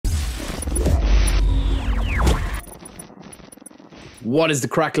What is the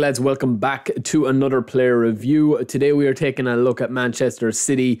crack, lads? Welcome back to another player review. Today we are taking a look at Manchester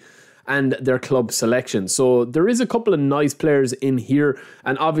City and their club selection. So there is a couple of nice players in here,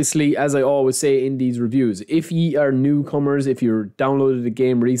 and obviously, as I always say in these reviews, if ye are newcomers, if you're downloaded the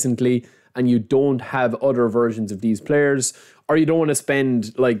game recently and you don't have other versions of these players, or you don't want to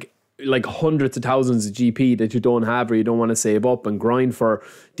spend like hundreds of thousands of GP that you don't have, or you don't want to save up and grind for,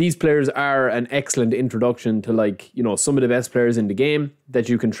 these players are an excellent introduction to some of the best players in the game that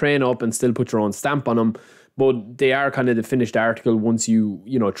you can train up and still put your own stamp on them. But they are kind of the finished article once you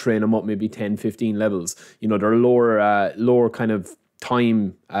train them up maybe 10, 15 levels. They're lower kind of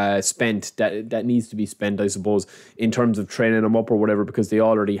time spent that needs to be spent, I suppose, in terms of training them up or whatever, because they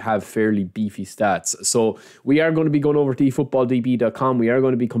already have fairly beefy stats. So we are going to be going over to eFootballDB.com. We are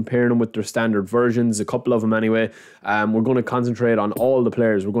going to be comparing them with their standard versions, a couple of them anyway. We're going to concentrate on all the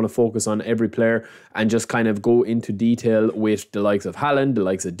players. We're going to focus on every player and just kind of go into detail with the likes of Haaland, the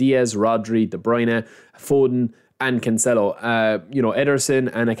likes of Diaz, Rodri, De Bruyne, Foden, and Cancelo.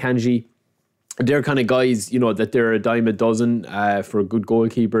 Ederson and Akanji, they're kind of guys, that they're a dime a dozen for good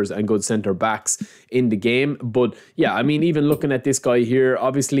goalkeepers and good centre backs in the game. But yeah, I mean, even looking at this guy here,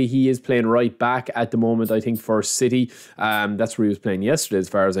 obviously he is playing right back at the moment, I think, for City. That's where he was playing yesterday, as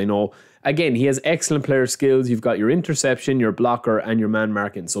far as I know. Again, he has excellent player skills. You've got your interception, your blocker, and your man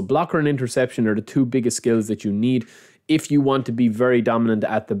marking. So blocker and interception are the two biggest skills that you need if you want to be very dominant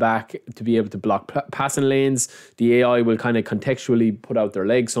at the back, to be able to block passing lanes. The AI will kind of contextually put out their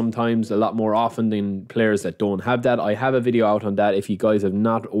legs sometimes, a lot more often than players that don't have that. I have a video out on that. If you guys have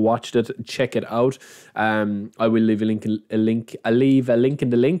not watched it, check it out. I will leave a link in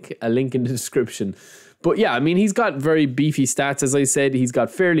the description. But yeah, I mean, he's got very beefy stats, as I said. He's got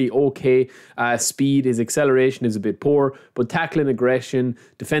fairly okay speed. His acceleration is a bit poor, but tackling, aggression,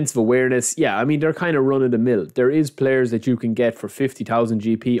 defensive awareness, yeah, I mean, they're kind of run-of-the-mill. There is players that you can get for 50,000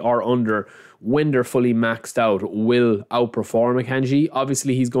 GP or under when they're fully maxed out will outperform Akanji.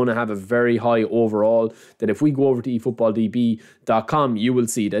 Obviously, he's going to have a very high overall, that if we go over to eFootballDB.com, you will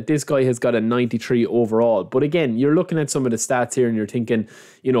see that this guy has got a 93 overall. But again, you're looking at some of the stats here and you're thinking,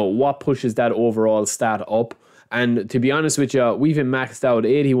 what pushes that overall stat up? And to be honest with you, we've him maxed out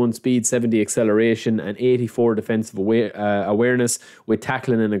 81 speed, 70 acceleration, and 84 defensive awareness, with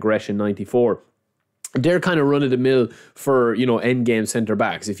tackling and aggression 94. They're kind of run-of-the-mill for, end-game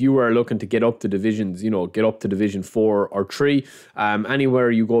centre-backs. If you are looking to get up to divisions, get up to Division 4 or 3,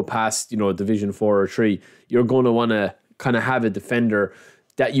 anywhere you go past, Division 4 or 3, you're going to want to kind of have a defender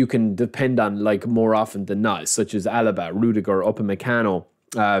that you can depend on more often than not, such as Alaba, Rudiger, Upamecano,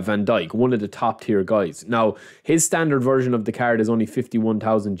 Van Dijk, one of the top tier guys. Now, his standard version of the card is only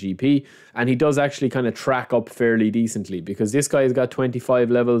 51,000 GP, and he does actually kind of track up fairly decently, because this guy has got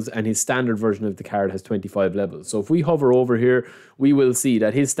 25 levels and his standard version of the card has 25 levels. So if we hover over here, we will see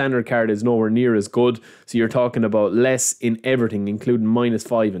that his standard card is nowhere near as good. So you're talking about less in everything, including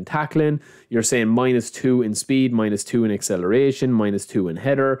 -5 in tackling. You're saying -2 in speed, -2 in acceleration, -2 in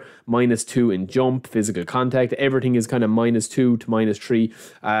header, -2 in jump, physical contact. Everything is kind of -2 to -3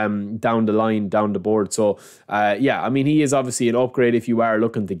 down the line, down the board. So yeah, I mean, he is obviously an upgrade if you are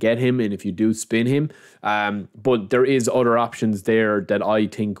looking to get him and if you do spin him. But there is other options there that I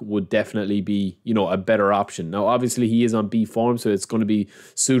think would definitely be, a better option. Now, obviously, he is on B form, so it's going to be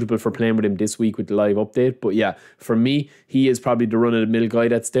suitable for playing with him this week with the live update. But yeah, for me, he is probably the run-of-the-mill guy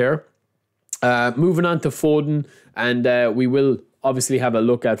that's there. Moving on to Foden, and we will obviously have a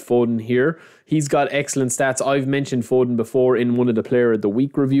look at Foden here. He's got excellent stats. I've mentioned Foden before in one of the Player of the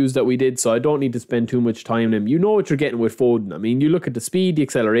Week reviews that we did, so I don't need to spend too much time on him. You know what you're getting with Foden. I mean, you look at the speed, the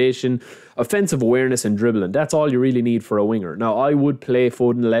acceleration, offensive awareness, and dribbling. That's all you really need for a winger. Now, I would play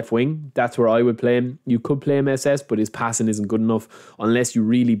Foden left wing. That's where I would play him. You could play him SS, but his passing isn't good enough unless you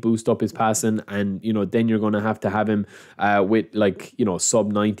really boost up his passing, and, then you're going to have him with,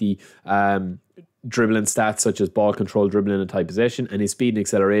 sub 90 dribbling stats, such as ball control, dribbling, and tight possession, and his speed and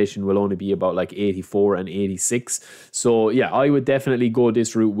acceleration will only be about 84 and 86. So yeah, I would definitely go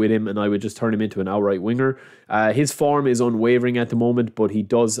this route with him, and I would just turn him into an outright winger. His form is unwavering at the moment, but he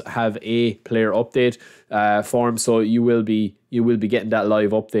does have a player update form, so you will be getting that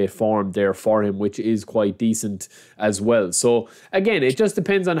live update form there for him, which is quite decent as well. So again, it just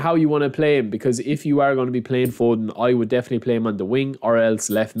depends on how you want to play him, because if you are going to be playing Foden, I would definitely play him on the wing or else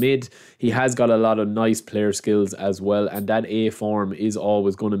left mid. He has got a lot of nice player skills as well, and that A form is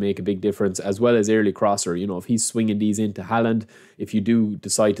always going to make a big difference, as well as early crosser. If he's swinging these into Haaland, if you do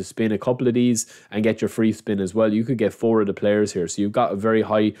decide to spin a couple of these and get your free spin as well, you could get 4 of the players here. So you've got a very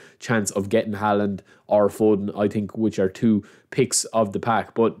high chance of getting Haaland or Foden, I think, which are two picks of the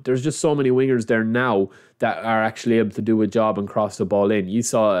pack. But there's just so many wingers there now that are actually able to do a job and cross the ball in. You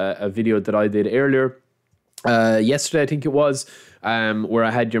saw a video that I did earlier, yesterday I think it was, where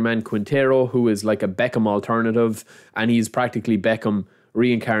I had your man Quintero, who is like a Beckham alternative, and he's practically Beckham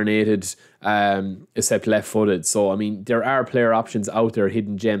reincarnated, except left-footed. So I mean, there are player options out there,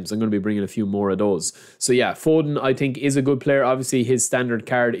 hidden gems. I'm going to be bringing a few more of those. So yeah, Foden I think is a good player. Obviously his standard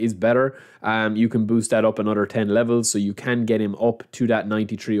card is better. You can boost that up another 10 levels, so you can get him up to that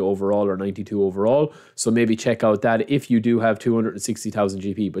 93 overall or 92 overall. So maybe check out that if you do have 260,000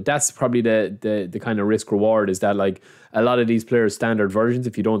 GP. But that's probably the kind of risk reward, is that like a lot of these players' standard versions,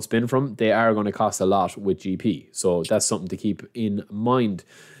 if you don't spin from, they are going to cost a lot with GP. So that's something to keep in mind.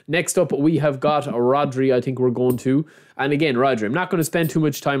 Next up, we have got Rodri, I think we're going to. And again, Rodri, I'm not going to spend too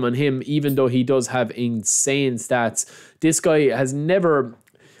much time on him, even though he does have insane stats. This guy has never...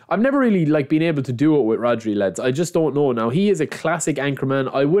 I've never really like been able to do it with Rodri, lads. I just don't know. Now, he is a classic anchorman.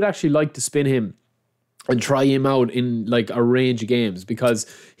 I would actually like to spin him and try him out in like a range of games, because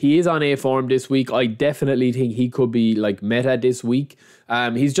he is on A form this week. I definitely think he could be like meta this week.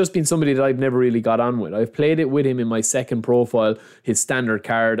 He's just been somebody that I've never really got on with. I've played it with him in my second profile, his standard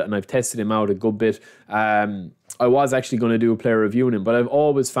card, and I've tested him out a good bit. I was actually going to do a player review on him, but I've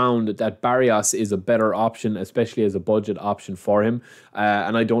always found that Barrios is a better option, especially as a budget option for him.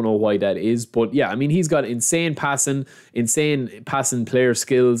 And I don't know why that is. But yeah, I mean, he's got insane passing player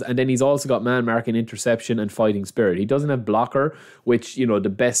skills. And then he's also got man marking, interception, and fighting spirit. He doesn't have blocker, which, you know, the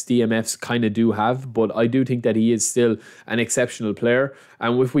best DMFs kind of do have. But I do think that he is still an exceptional player.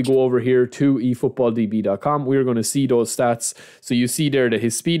 And if we go over here to eFootballDB.com, we're going to see those stats. So you see there that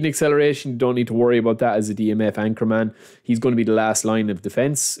his speed and acceleration, you don't need to worry about that as a DMF anchorman. He's going to be the last line of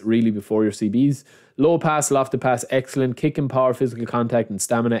defense, really, before your CBs. Low pass, lofted pass, excellent. Kick and power, physical contact, and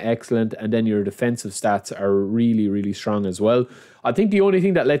stamina, excellent. And then your defensive stats are really, really strong as well. I think the only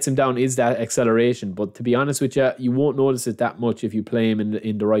thing that lets him down is that acceleration. But to be honest with you, you won't notice it that much if you play him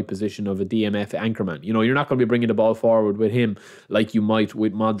in the right position of a DMF anchorman. You know, you're not going to be bringing the ball forward with him like you might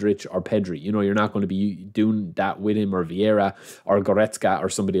with Modric or Pedri. You know, you're not going to be doing that with him, or Vieira or Goretzka or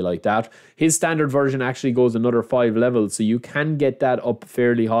somebody like that. His standard version actually goes another 5 levels, so you can get that up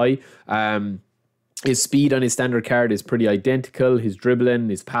fairly high. His speed on his standard card is pretty identical. His dribbling,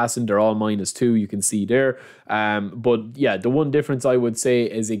 his passing, they're all -2. You can see there. But yeah, the one difference I would say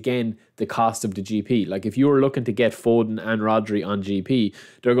is, again, the cost of the GP. Like if you were looking to get Foden and Rodri on GP,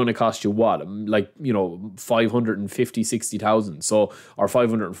 they're going to cost you what? Like, you know, 550, 60,000. So, or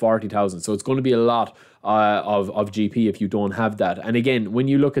 540,000. So it's going to be a lot of GP if you don't have that. And again, when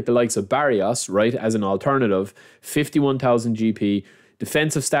you look at the likes of Barrios, right, as an alternative, 51,000 GP.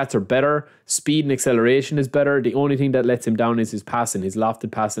 Defensive stats are better. Speed and acceleration is better. The only thing that lets him down is his passing, his lofted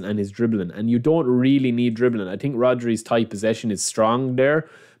passing, and his dribbling. And you don't really need dribbling. I think Rodri's tight possession is strong there,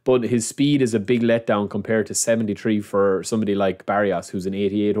 but his speed is a big letdown compared to 73 for somebody like Barrios, who's an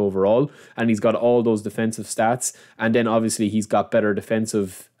 88 overall. And he's got all those defensive stats. And then obviously he's got better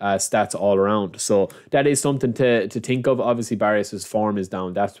defensive stats all around. So that is something to think of. Obviously Barrios' form is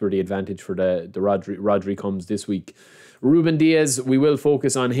down. That's where the advantage for the Rodri comes this week. Ruben Diaz, we will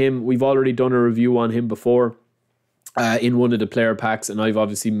focus on him. We've already done a review on him before in one of the player packs, and I've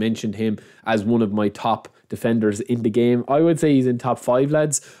obviously mentioned him as one of my top defenders in the game. I would say he's in top 5,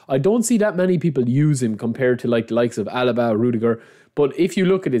 lads. I don't see that many people use him compared to like the likes of Alaba, Rudiger. But if you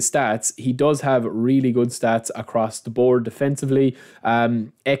look at his stats, he does have really good stats across the board defensively.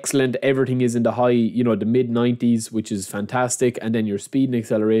 Excellent. Everything is in the high, you know, the mid-90s, which is fantastic. And then your speed and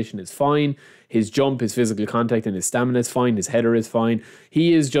acceleration is fine. His jump, his physical contact, and his stamina is fine. His header is fine.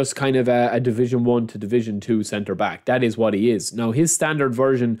 He is just kind of a Division 1 to Division 2 centre-back. That is what he is. Now, his standard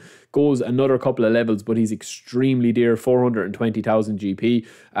version goes another couple of levels, but he's extremely dear, 420,000 GP.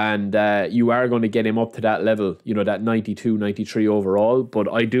 And you are going to get him up to that level, you know, that 92, 93 overall.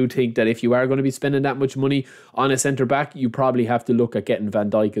 But I do think that if you are going to be spending that much money on a centre-back, you probably have to look at getting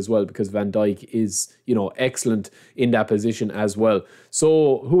Van Dijk as well, because Van Dijk is, you know, excellent in that position as well.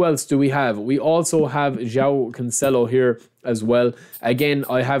 So who else do we have? We also have João Cancelo here as well. Again,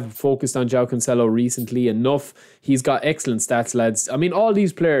 I have focused on João Cancelo recently enough. He's got excellent stats, lads. I mean, all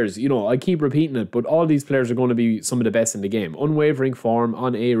these players, you know, I keep repeating it, but all these players are going to be some of the best in the game. Unwavering form,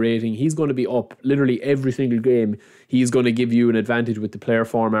 on A rating. He's going to be up literally every single game. He's going to give you an advantage with the player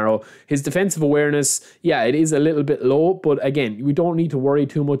form arrow. His defensive awareness, yeah, it is a little bit low, but again, we don't need to worry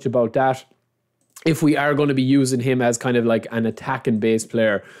too much about that. if we are going to be using him as kind of like an attacking base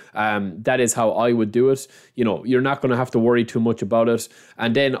player, that is how I would do it. You know, you're not going to have to worry too much about it.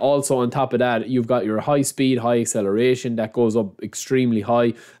 And then also on top of that, you've got your high speed, high acceleration that goes up extremely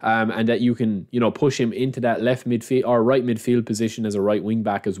high, and that you can, you know, push him into that left midfield or right midfield position as a right wing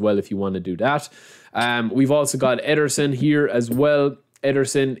back as well if you want to do that. We've also got Ederson here as well.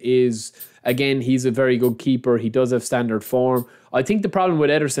 Ederson is, again, he's a very good keeper. He does have standard form. I think the problem with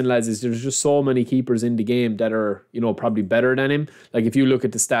Ederson, lads, is there's just so many keepers in the game that are, you know, probably better than him. Like if you look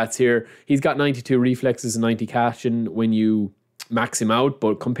at the stats here, he's got 92 reflexes and 90 catching when you max him out,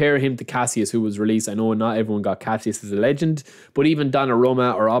 but compare him to Cassius, who was released. I know not everyone got Cassius as a legend, but even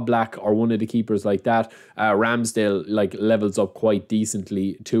Donnarumma or Oblak or one of the keepers like that, Ramsdale like levels up quite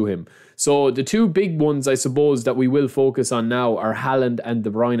decently to him. So the two big ones, I suppose, that we will focus on now are Haaland and De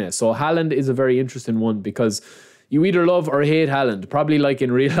Bruyne. So Haaland is a very interesting one because you either love or hate Haaland. Probably like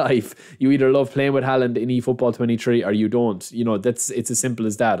in real life, you either love playing with Haaland in eFootball 23 or you don't. You know, it's as simple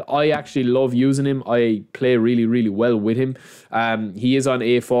as that. I actually love using him. I play really, really well with him. He is on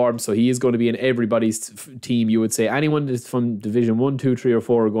A form, so he is going to be in everybody's team. You would say anyone that's from Division 1, 2, 3 or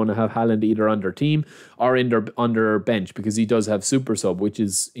 4 are going to have Haaland either on their team or on their bench because he does have super sub, which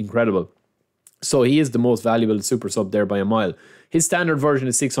is incredible. So he is the most valuable super sub there by a mile. His standard version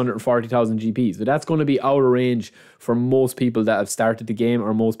is 640,000 GPs, but that's going to be out of range for most people that have started the game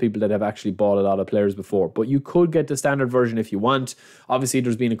or most people that have actually bought a lot of players before. But you could get the standard version if you want. Obviously,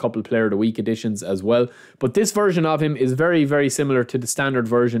 there's been a couple of Player of the Week editions as well. But this version of him is very, very similar to the standard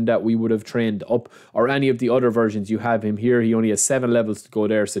version that we would have trained up or any of the other versions. You have him here. He only has 7 levels to go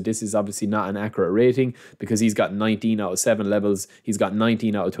there. So this is obviously not an accurate rating because he's got 19 out of 7 levels. He's got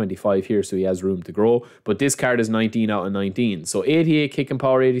 19 out of 25 here, so he has room to grow. But this card is 19 out of 19. So 88 kick and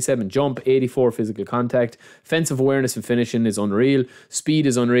power, 87 jump, 84 physical contact, offensive awareness and finishing is unreal, speed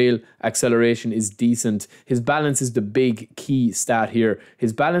is unreal, acceleration is decent. His balance is the big key stat here.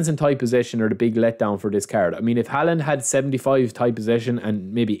 His balance and tight possession are the big letdown for this card. I mean, if Haaland had 75 tight possession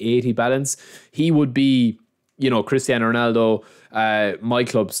and maybe 80 balance, he would be, you know, Cristiano Ronaldo, my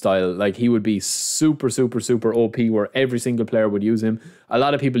club style. Like he would be super, super, super OP where every single player would use him. A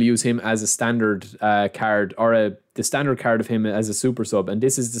lot of people use him as a standard card or the standard card of him as a super sub, and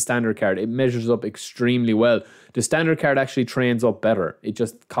this is the standard card. It measures up extremely well. The standard card actually trains up better. It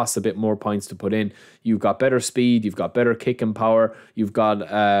just costs a bit more points to put in. You've got better speed, you've got better kick and power, you've got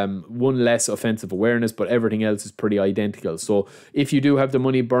one less offensive awareness, but everything else is pretty identical. So if you do have the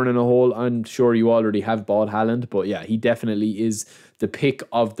money burning a hole, I'm sure you already have bought Haaland, but yeah, he definitely is the pick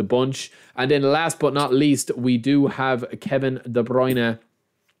of the bunch. And then last but not least, we do have Kevin De Bruyne,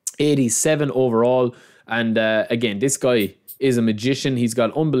 87 overall. And again, this guy is a magician. He's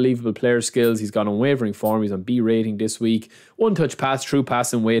got unbelievable player skills. He's got unwavering form. He's on B rating this week. One touch pass, true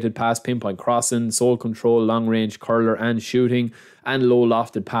passing, weighted pass, pinpoint crossing, soul control, long range curler and shooting, and low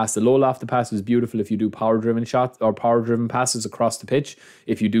lofted pass. The low lofted pass is beautiful if you do power driven shots or power driven passes across the pitch.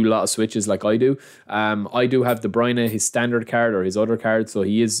 If you do a lot of switches like I do. I do have De Bruyne, his standard card or his other card. So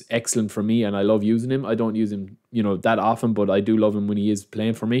he is excellent for me and I love using him. I don't use him, you know, that often, but I do love him when he is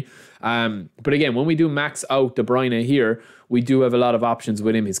playing for me. But again, when we do max out De Bruyne here, we do have a lot of options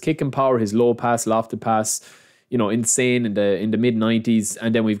with him. His kick and power, his low pass, lofted pass, you know, insane in the mid 90s.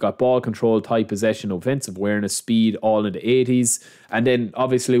 And then we've got ball control, tight possession, offensive awareness, speed, all in the 80s. And then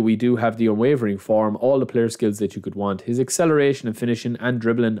obviously we do have the unwavering form, all the player skills that you could want. His acceleration and finishing and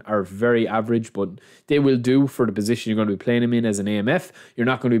dribbling are very average, but they will do for the position you're going to be playing him in as an AMF. You're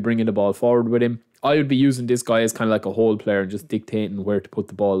not going to be bringing the ball forward with him. I would be using this guy as kind of like a whole player and just dictating where to put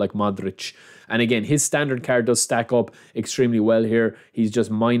the ball like Modric. And again, his standard card does stack up extremely well here. He's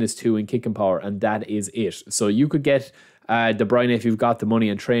just -2 in kicking power, and that is it. So you could get De Bruyne if you've got the money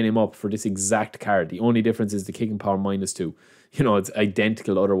and train him up for this exact card. The only difference is the kicking power -2. You know, it's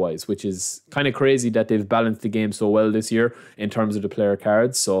identical otherwise, which is kind of crazy that they've balanced the game so well this year in terms of the player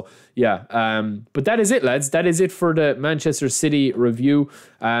cards. So yeah, but that is it, lads. That is it for the Manchester City review.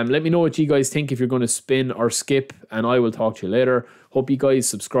 Let me know what you guys think, if you're going to spin or skip, and I will talk to you later. Hope you guys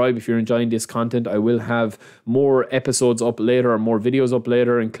subscribe if you're enjoying this content. I will have more episodes up later or more videos up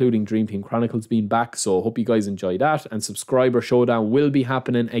later, including Dream Team Chronicles being back. So hope you guys enjoy that. And Subscriber Showdown will be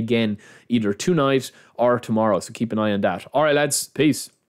happening again either tonight or tomorrow. So keep an eye on that. All right, lads. Peace.